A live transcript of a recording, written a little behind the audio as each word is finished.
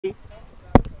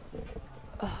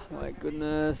Oh my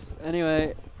goodness.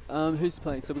 Anyway, who's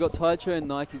playing? So we got Taicho and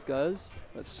Nikes, guys.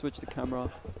 Let's switch the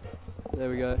camera. There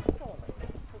we go.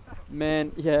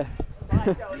 Man, yeah.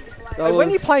 Hey, when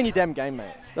are you playing your damn game,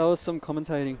 mate? That was some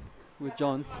commentating with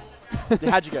John.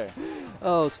 How'd you go?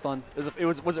 Oh, it was fun.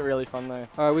 Was it really fun though?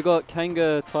 All right, we got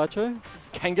Kanga Taicho.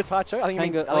 Kanga Taicho? I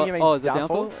think you mean is it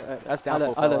Downfall? That's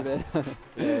Downfall. I don't know.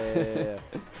 Yeah.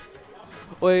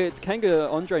 Wait, it's Kanga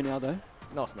Andre now though.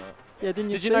 No, it's not. Yeah,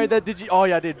 didn't you? Did you know that? Oh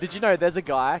yeah, I did. Did you know there's a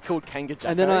guy called Kanga Jacko?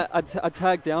 And then I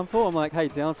tagged Downfall. I'm like, hey,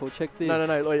 Downfall, check this.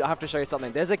 No. I have to show you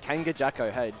something. There's a Kanga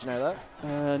Jacko. Hey, did you know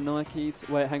that? Nikes.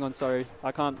 Wait, hang on. Sorry,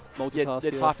 I can't multitask.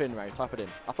 Yeah, type in, Ray. Type it in.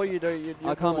 I thought you do.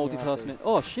 I can't multitask, man.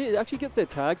 Oh shit! It actually gets their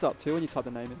tags up too when you type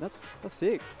the name in. That's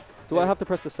sick. Do I have to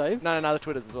press the save? No, the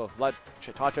Twitters as well. Like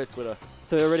Taicho's Twitter.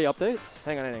 So it already updates?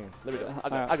 Hang on. Let me do it.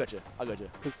 I got you. I've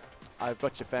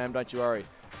got you, fam. Don't you worry.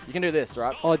 You can do this,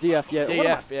 right? Oh, DF, yeah.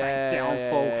 DF,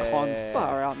 Downfall,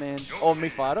 far out, man. Oh, me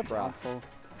fired up, bro. Downfall.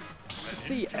 Just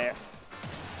DF.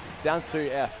 It's down to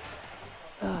F.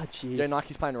 Ah, jeez. Yo,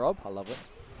 Nike's playing Rob. I love it.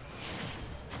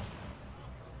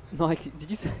 Nike,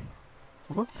 did you say?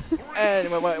 What?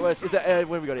 And wait, is it,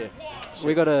 what have we got here?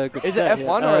 We got a good Is set it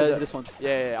F1 or is it? this one?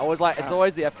 Yeah. I was like, it's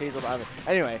always the F keys on the other.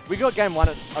 Anyway, we got game 1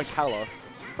 on Carlos,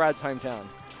 Brad's hometown.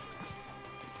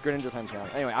 Greninja's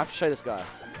hometown. Anyway, I have to show this guy.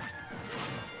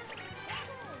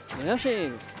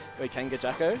 Yoshi. Wait, Kanga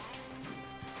Jacko?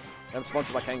 I'm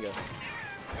sponsored by Kanga.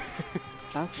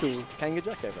 Actually. Kanga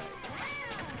Jacko,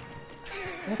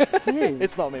 mate. That's sick.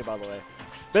 It's not me, by the way.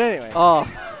 But anyway. Oh.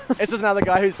 It's just another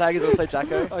guy whose tag is also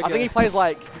Jacko. Okay. I think he plays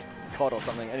like COD or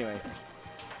something. Anyway.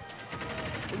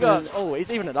 We got, oh, he's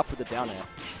even it up with the down air.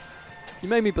 You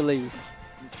made me believe.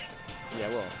 Yeah,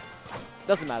 well.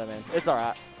 Doesn't matter, man. It's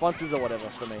alright. Sponsors or whatever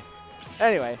for me.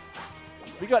 Anyway.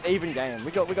 We got even game.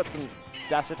 We got some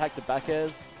dash attack to back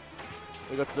airs.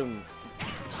 We got some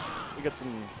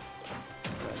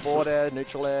forward air,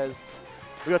 neutral airs.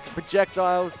 We got some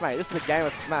projectiles. Mate, this is a game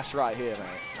of Smash right here,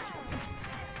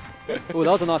 mate. Oh,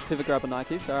 that was a nice pivot grab of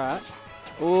Nikes. Alright.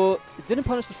 Oh, it didn't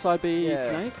punish the side B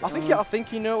snake. I think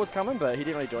he knew it was coming, but he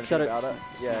didn't really do anything about it.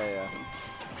 Yeah.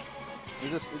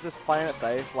 He's just playing it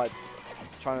safe, like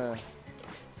trying to.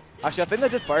 Actually, I think they're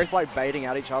just both like baiting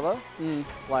out each other.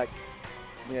 Like,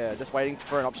 yeah, just waiting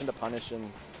for an option to punish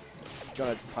and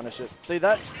gonna punish it. See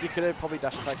that? You could have probably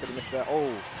dash attack, but he missed that.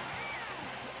 Oh.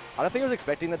 I don't think I was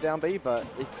expecting the down B, but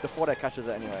the forward air catches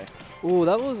it anyway. Oh,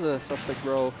 that was a suspect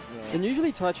roll. Yeah. And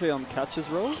usually Taicho catches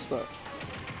rolls, but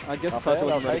I guess Taicho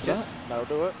wasn't ready for that. That'll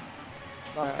do it.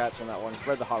 Nice catch on that one.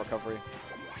 Read the high recovery.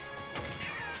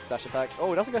 Dash attack.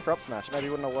 Oh, it doesn't go for up smash. Maybe it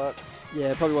wouldn't have worked.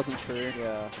 Yeah, it probably wasn't true.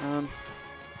 Yeah.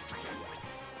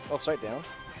 Oh, straight down.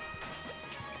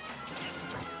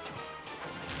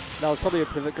 That was probably a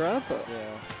pivot grab, but...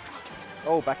 Yeah.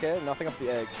 Oh, back air. Nothing off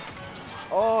the egg.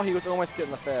 Oh, he was almost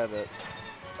getting the fair, but...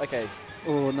 Okay.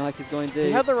 Oh, Nike's going deep.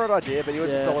 He had the right idea, but he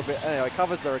was just a little bit... Anyway,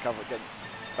 covers the recovery. Get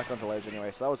back onto ledge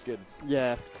anyway, so that was good.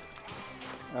 Yeah.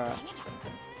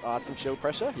 Alright. Some shield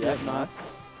pressure. Yeah,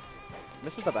 nice.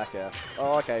 Misses the back air.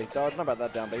 Oh, okay. I don't know about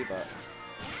that down B, but...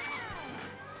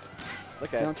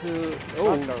 Okay. Down to...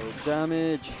 Nice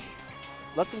damage.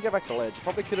 Let's him get back to ledge.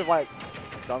 Probably could have, like,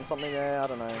 done something there. I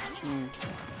don't know.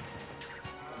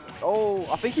 Oh,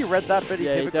 I think he read that, but he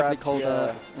definitely called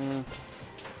that.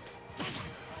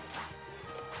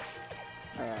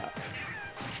 Alright.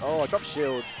 Oh, drop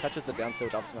shield. Catches the down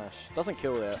tilt up smash. Doesn't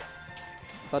kill there.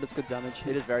 But it's good damage.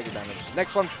 It is very good damage.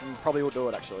 Next one probably will do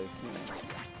it, actually.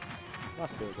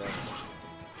 Nice build there.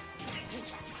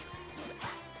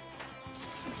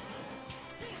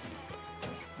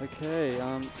 Okay,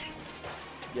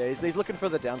 yeah, he's looking for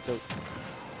the down tilt.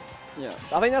 Yeah.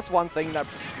 I think that's one thing that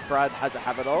Brad has a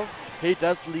habit of. He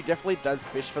definitely does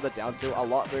fish for the down tilt a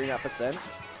lot during that percent.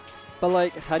 But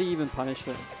like, how do you even punish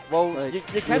it? Well, like,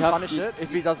 you can punish it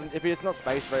if it's not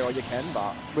spaced very well. You can,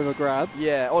 but with a grab.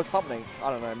 Yeah, or something.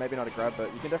 I don't know. Maybe not a grab,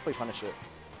 but you can definitely punish it.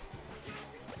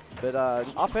 But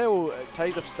up air will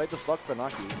take the stock for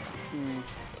Nikes.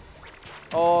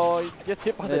 Oh, he gets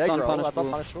hit by the egg roll. That's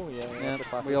unpunishable. Yeah, that's a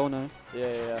classic. We all know.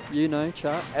 Yeah. You know,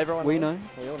 chat. Everyone we knows.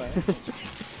 know. We all know.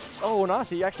 Oh, nice.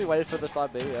 He actually waited for the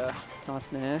side B, yeah.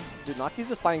 Nice nair. Dude, Nike's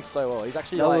just playing so well. He's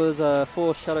actually that was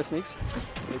 4 Shadow Sneaks.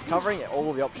 He's covering all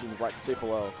of the options like super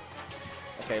well.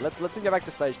 Okay, let's him get back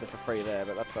to stage there for free there,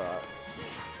 but that's alright.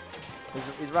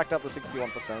 He's racked up the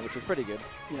 61%, which is pretty good.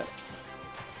 Yep.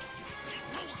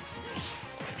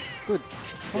 Good.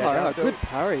 Yeah, good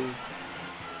parry.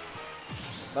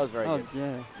 That was very good.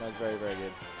 Yeah. That was very, very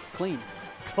good. Clean.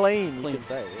 Clean, you could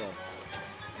say, yes.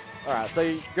 Alright, so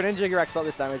Greninja racks up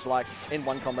this damage like in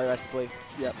one combo basically.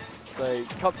 Yep. So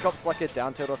drops like a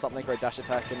down tilt or something or a dash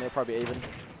attack and they'll probably be even.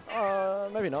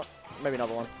 Maybe not. Maybe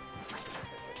another one.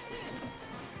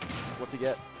 What's he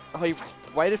get? Oh, he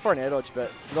waited for an air dodge,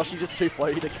 but Yoshi's just too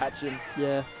floaty to catch him.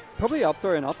 Yeah. Probably up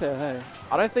throw and up air, hey?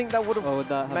 I don't think that would have... Or would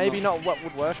that have maybe not what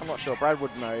would work, I'm not sure. Brad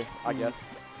would know, I guess.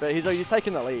 But he's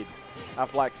taking the lead.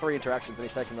 After like 3 interactions and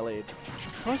he's taking the lead.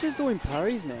 Taicho's doing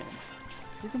parries, man.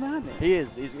 He's a madman. He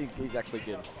is. He's actually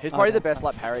good. He's probably the best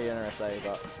like parry in RSA,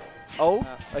 but... Oh,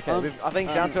 okay. I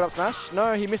think down tilt up smash.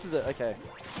 No, he misses it. Okay.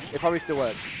 It probably still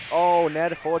works. Oh, nair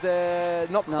to forward air.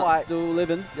 Not quite. Still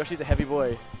living. Yoshi's a heavy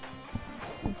boy.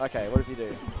 Okay, what does he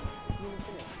do?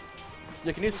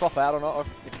 Yeah, can you swap out or not?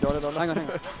 If you're doing it or not? Hang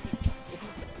on.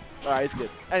 Alright, he's good.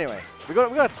 Anyway, we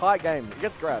got a tight game. He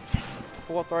gets grabbed.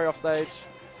 4th throw off stage.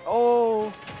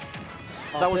 Oh,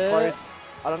 that was close.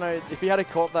 I don't know if he had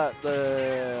caught that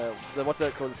the what's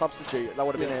it called, the substitute. That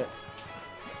would have been it.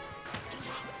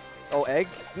 Oh, egg?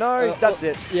 No, that's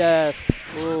it. Yeah.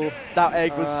 Ooh. That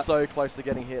egg was so close to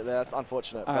getting hit there. That's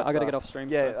unfortunate. I gotta get off stream.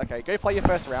 Yeah. So. Okay, go play your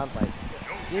first round, mate.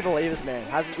 Can you believe this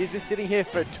man? He's been sitting here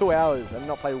for 2 hours and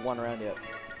not played 1 round yet.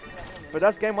 But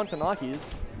that's game 1 to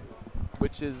Nike's,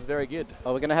 which is very good.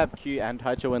 Oh, we're gonna have Q and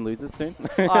Taicho win losers soon.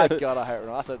 Oh God, I hope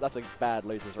not. That's a bad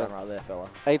losers run right there, fella.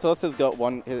 Atos has got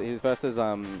one. His versus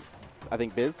I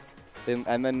think Biz,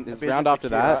 and then his Biz round after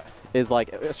Q, that right? is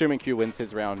like assuming Q wins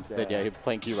his round. Then yeah, he's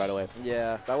playing Q right away.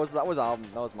 Yeah, that was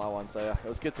my one. So yeah, it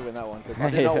was good to win that one because I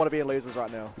did not want to be in losers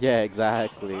right now. Yeah,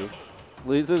 exactly.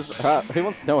 Losers. Who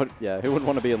wants? No one. Yeah, who wouldn't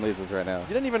want to be in losers right now?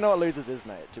 You don't even know what losers is,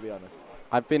 mate. To be honest.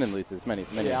 I've been in losers many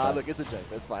yeah, times. Look, it's a joke.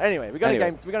 That's fine. Anyway, we got a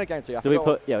game. We got a game 2. Do we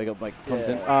put? Yeah, we got like comes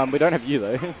in. We don't have you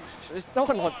though. No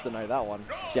one wants to know that one.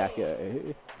 Jacko.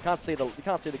 You can't see the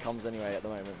comms anyway at the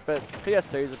moment. But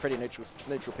PS2 is a pretty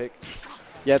neutral pick.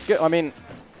 Yeah, it's good. I mean,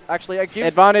 actually, it gives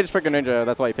advantage for Greninja.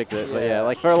 That's why he picked it. Yeah. But yeah,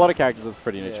 like for a lot of characters, it's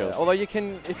pretty neutral. Although you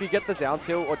can, if you get the down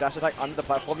tilt or dash attack under the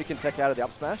platform, you can tech out of the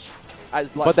up smash.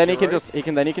 As like but then he can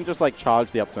just like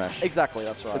charge the up smash. Exactly,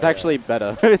 that's right. It's actually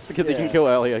better. It's because he can kill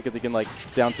earlier because he can like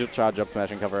down tilt charge up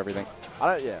smash and cover everything.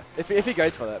 If he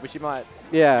goes for that, which he might.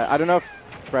 Yeah, I don't know if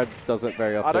Brad does it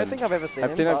very often. I don't think I've ever seen him.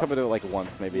 I've seen him come to it like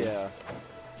once maybe. Yeah.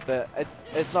 But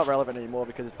it's not relevant anymore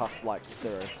because it's past like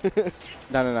 0.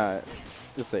 No.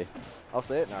 You'll see. I'll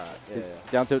see it? No. Yeah,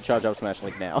 down tilt charge up smash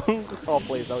like now. Oh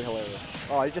please, that would be hilarious.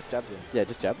 Oh, he just jabbed him. Yeah,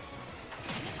 just jab.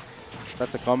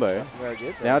 That's a combo. That's very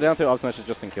good. Now down tilt up smash is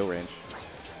just in kill range.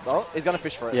 Oh, he's gonna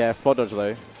fish for it. Yeah, spot dodge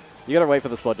though. You gotta wait for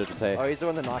the spot dodge to say. Oh, he's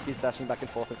doing the Nikes dashing back and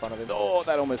forth in front of him. Oh,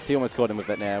 he almost caught him with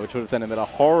that now, which would have sent him at a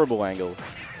horrible angle.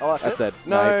 Oh, that's it?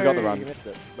 No, he forgot the run. He missed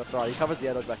it. That's right. He covers the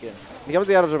air dodge back in. He covers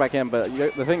the air dodge back in, but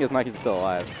the thing is Nike's still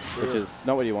alive, which is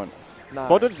not what you want. No.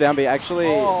 Spot dodge down B actually...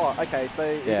 Oh, okay,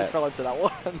 so he just fell into that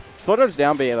one. Spot dodge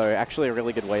down B, though, actually a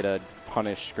really good way to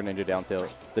punish Greninja down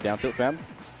tilt. The down tilt spam.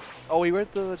 Oh, he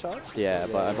went to the charge? Yeah,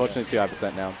 but unfortunately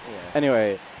 2% now. Yeah.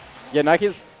 Anyway, yeah,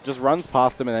 Nike's just runs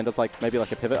past him and then does like maybe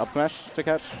like a pivot up smash to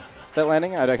catch that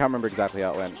landing. I can't remember exactly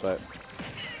how it went, but...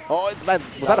 Oh, it's bad.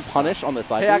 Was that a punish on the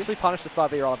side B? He actually punished the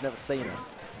side B, or I've never seen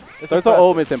it. Those are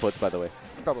all misinputs, by the way.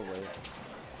 Probably.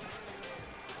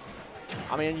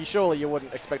 I mean, surely you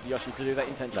wouldn't expect Yoshi to do that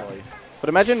intentionally. No. But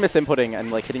imagine misinputting and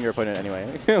like hitting your opponent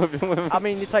anyway. I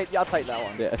mean, I'll take that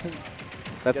one. Yeah.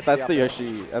 That's the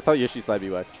Yoshi. That's how Yoshi side B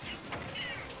works.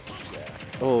 Yeah.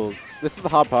 Oh, this is the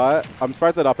hard part. I'm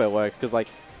surprised that up air works because like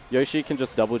Yoshi can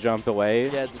just double jump away.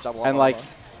 Yeah, the jump and like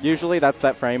usually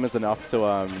that frame is enough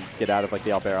to get out of like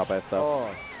the up air stuff.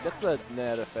 Oh, gets the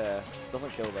nair to fair.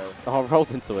 Doesn't kill though. Oh,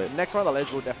 rolls into it. Next one on the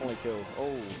ledge will definitely kill.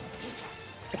 Oh.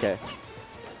 Okay.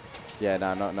 Yeah,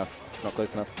 no, not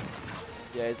close enough.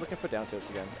 Yeah, he's looking for down tilts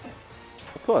again.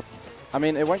 Of course. I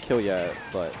mean, it won't kill yet,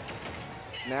 but...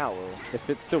 Now it will. If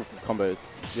it's still combos,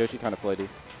 Yoshi kind of floaty.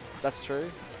 That's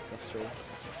true. That's true.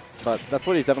 But that's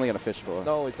what he's definitely going to fish for.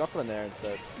 No, he's gone for the nair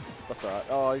instead. That's alright.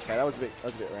 Oh, okay, that was a bit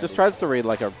random. Just tries to read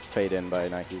like a fade in by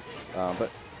Nike's,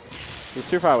 but he's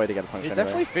too far away to get a punish. He's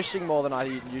definitely fishing more than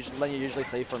you usually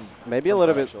see from. Maybe a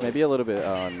little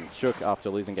bit shook after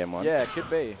losing game 1. Yeah, it could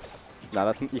be.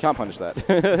 No, you can't punish that.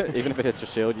 Even if it hits your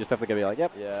shield, you just have to go be like,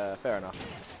 yep. Yeah, fair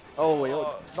enough.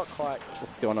 Oh, not quite.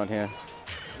 What's going on here?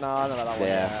 No, that one.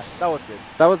 Yeah. That was good.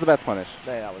 That was the best punish.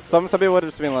 Yeah, that was some people would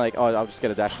have just been like, oh, I'll just get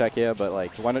a dash attack here, but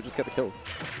like, why not just get the kill?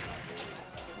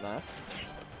 Nice.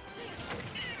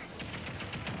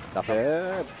 Up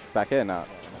air, back air, nah,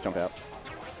 jump out.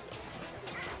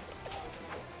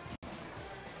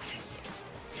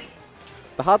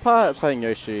 The hard part of playing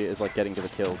Yoshi is like getting to the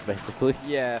kills, basically.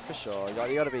 Yeah, for sure.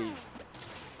 You gotta be.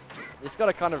 It's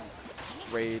gotta kind of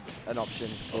read an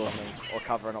option or something, or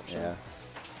cover an option. Yeah.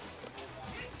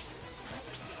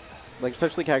 like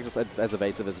especially characters as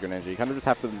evasive as Greninja, you kind of just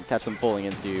have to catch them falling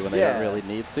into you when they don't really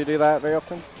need to do that very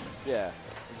often. Yeah,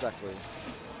 exactly.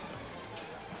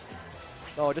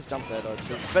 Oh, it just jumps there,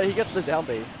 but he gets the down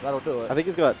B. That'll do it. I think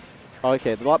he's got. Oh,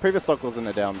 okay, the previous stock wasn't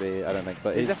a down B, I don't think,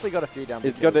 but he's definitely got a few down Bs.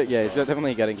 He's got it, yeah, he's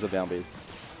definitely getting to the down Bs.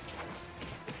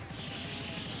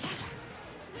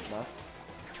 Nice.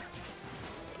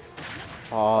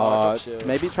 Oh,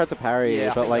 maybe tried to parry,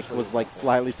 but like was like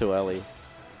slightly too early,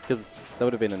 because that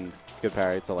would have been a good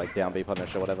parry to like down B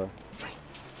punish or whatever.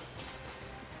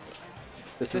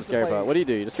 This is scary part. What do you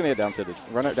do? You're just gonna get down tilted.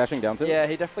 Run it, dashing down tilt? Yeah,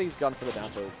 he definitely's gone for the down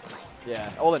tilts.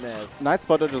 Yeah, all the nairs. Nice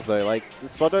spot dodges though. Like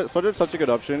spot dodge is such a good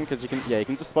option because you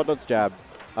can just spot dodge jab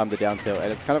the down tilt,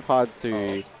 and it's kind of hard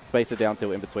to space the down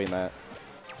tilt in between that.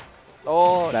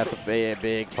 Oh, that's a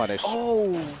big punish.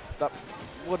 Oh, that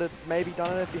would have maybe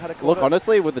done it if he had a. Look,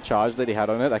 honestly, with the charge that he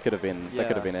had on it, that could have been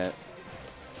it.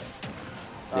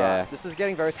 Yeah. This is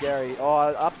getting very scary. Oh,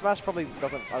 up smash probably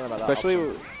doesn't. I don't know about especially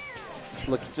that.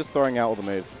 Look, he's just throwing out all the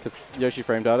moves because Yoshi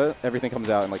framed out it. Everything comes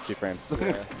out in like 2 frames.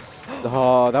 Yeah.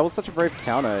 Oh, that was such a brave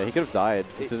counter. He could have died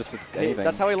to just anything.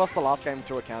 That's how he lost the last game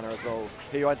to a counter as well.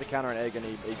 He went to counter an egg and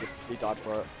he died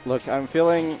for it. Look, I'm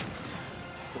feeling.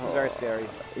 This is very scary.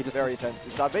 Very intense.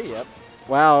 It's side B, yep.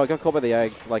 Wow, I got caught by the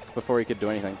egg like before he could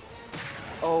do anything.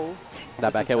 Oh.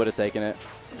 That back air would have taken it.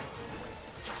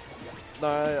 No,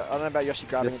 I don't know about Yoshi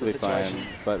grabbing the situation. Fine,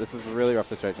 but this is a really rough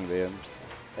situation to be in.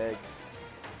 Egg.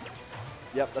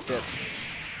 Yep, that's it.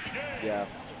 Yeah.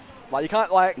 Like, you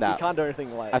can't, like, you can't do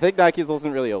anything, like... I think Nike's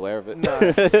wasn't really aware of it. No.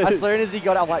 As soon as he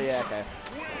got it, I'm like, yeah, okay.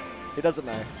 He doesn't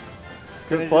know.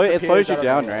 It slows you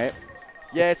down, right?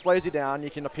 Yeah, it slows you down. You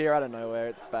can appear out of nowhere.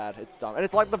 It's bad. It's dumb. And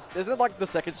it's like isn't it like the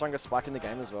second strongest spike in the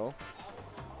game as well?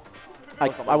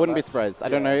 I wouldn't be surprised. I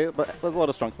don't know, but there's a lot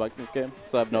of strong spikes in this game,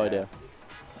 so I have no idea.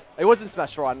 It was in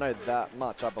Smash 4, I know that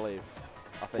much, I believe.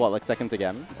 I think. What, like second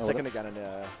again? Second again,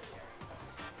 yeah.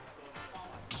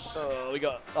 Oh, we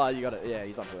got. Oh, you got it. Yeah,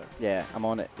 he's onto it. Yeah, I'm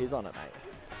on it. He's on it, mate.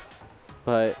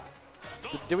 But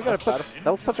did we go to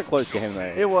that was such a close game,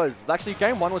 though. It was. Actually,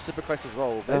 game 1 was super close as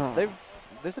well.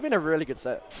 This has been a really good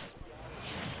set.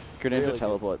 Greninja really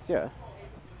teleports, yeah.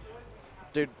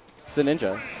 Dude, it's a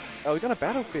ninja. Oh, we got a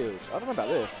Battlefield. I don't know about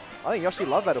this. I think Yoshi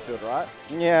loved Battlefield, right?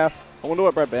 Yeah. I wonder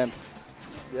what Brad banned.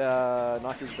 Yeah,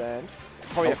 Nike's banned.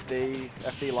 Probably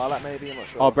FD Lilac maybe. I'm not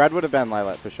sure. Oh, Brad would have banned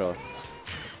Lilac for sure.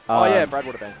 Oh yeah, Brad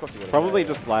would have been. Of course he would have. Probably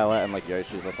just Lilac and like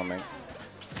Yoshi's or something.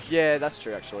 Yeah, that's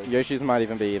true actually. Yoshi's might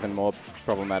even be even more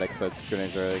problematic for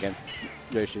Greninja against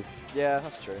Yoshi. Yeah,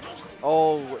 that's true.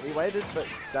 Oh, he waited for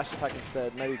dash attack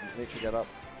instead. Maybe need to get up.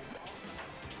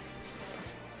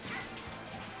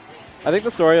 I think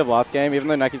the story of last game, even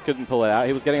though Nikes couldn't pull it out,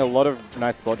 he was getting a lot of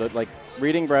nice spot dodge, like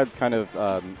reading Brad's kind of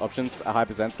options at high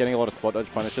percents, getting a lot of spot dodge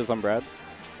punishes on Brad.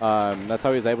 That's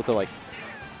how he was able to like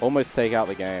almost take out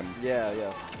the game. Yeah,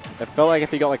 yeah. It felt like if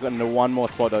he got like one more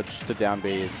spot dodge to down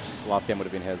B, last game would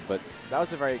have been his. But that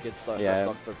was a very good stock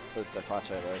for the Taicho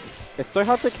though. It's so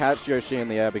hard to catch Yoshi in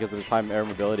the air because of his high air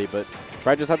mobility, but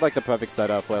Brad just had like the perfect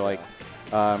setup where like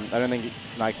I don't think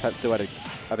Nikes still had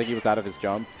I think he was out of his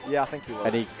jump. Yeah, I think he was.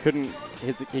 And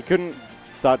he couldn't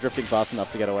start drifting fast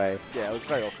enough to get away. Yeah, it was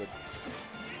very awkward.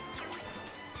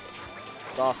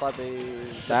 Last side B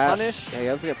punished. Yeah, he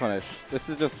has to get punished. This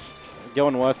is just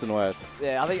going worse and worse.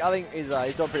 Yeah, I think he's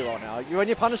doing pretty well now. When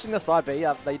you're punishing the side B,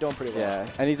 you're doing pretty well. Yeah,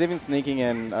 and he's even sneaking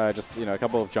in just a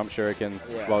couple of jump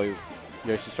shurikens while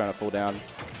Yoshi's trying to fall down.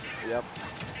 Yep.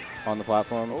 On the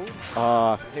platform.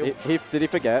 Did he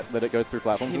forget that it goes through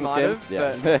platforms in this game?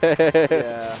 Yeah.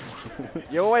 Yeah.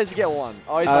 You always get one.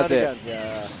 Oh, he's done it again.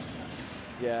 Yeah.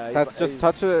 Yeah. That's just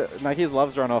Nike's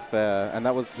loves run off there, and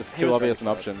that was just too obvious an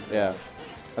option. Yeah.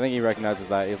 I think he recognizes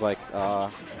that. He's like,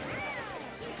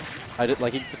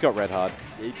 he just got red hard.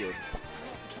 He did.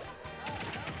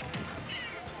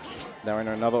 Now we're in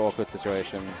another awkward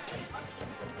situation.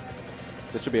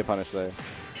 This should be a punish though.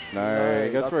 No, he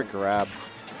goes for a grab.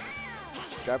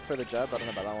 Grab for the jab? I don't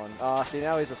know about that one. See,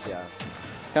 now he's just,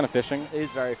 kind of fishing.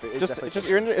 He's very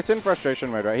fishing. It's in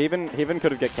frustration mode, right? He even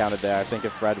could have get countered there, I think,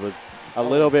 if Brad was a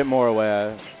little bit more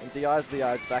aware. And DI's the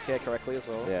back air correctly as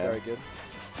well. Yeah. Very good.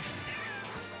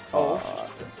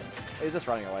 He's just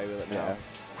running away with it now. Yeah.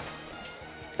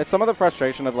 It's some of the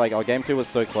frustration of like, game 2 was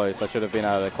so close, I should have been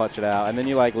able to clutch it out. And then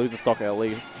you like lose the stock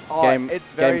early. Game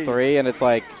 3, and it's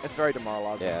like... It's very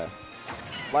demoralizing. Yeah.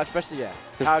 Like, especially,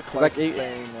 how close it's been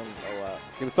and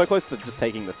he was so close to just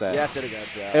taking the set. Yeah, set again,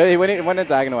 yeah. He went in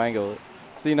diagonal angle.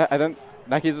 So, I don't...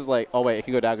 Nikes is like, oh wait, it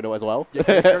can go diagonal as well?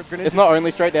 Yeah, it's not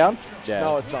only straight down? Yeah.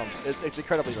 No, it's dumb. It's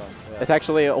incredibly dumb. Yeah. It's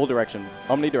actually all directions.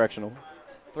 Omnidirectional.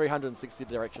 360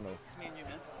 directional. It's me and you,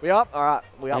 man. We up? Alright,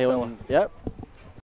 we up, fella. Yep.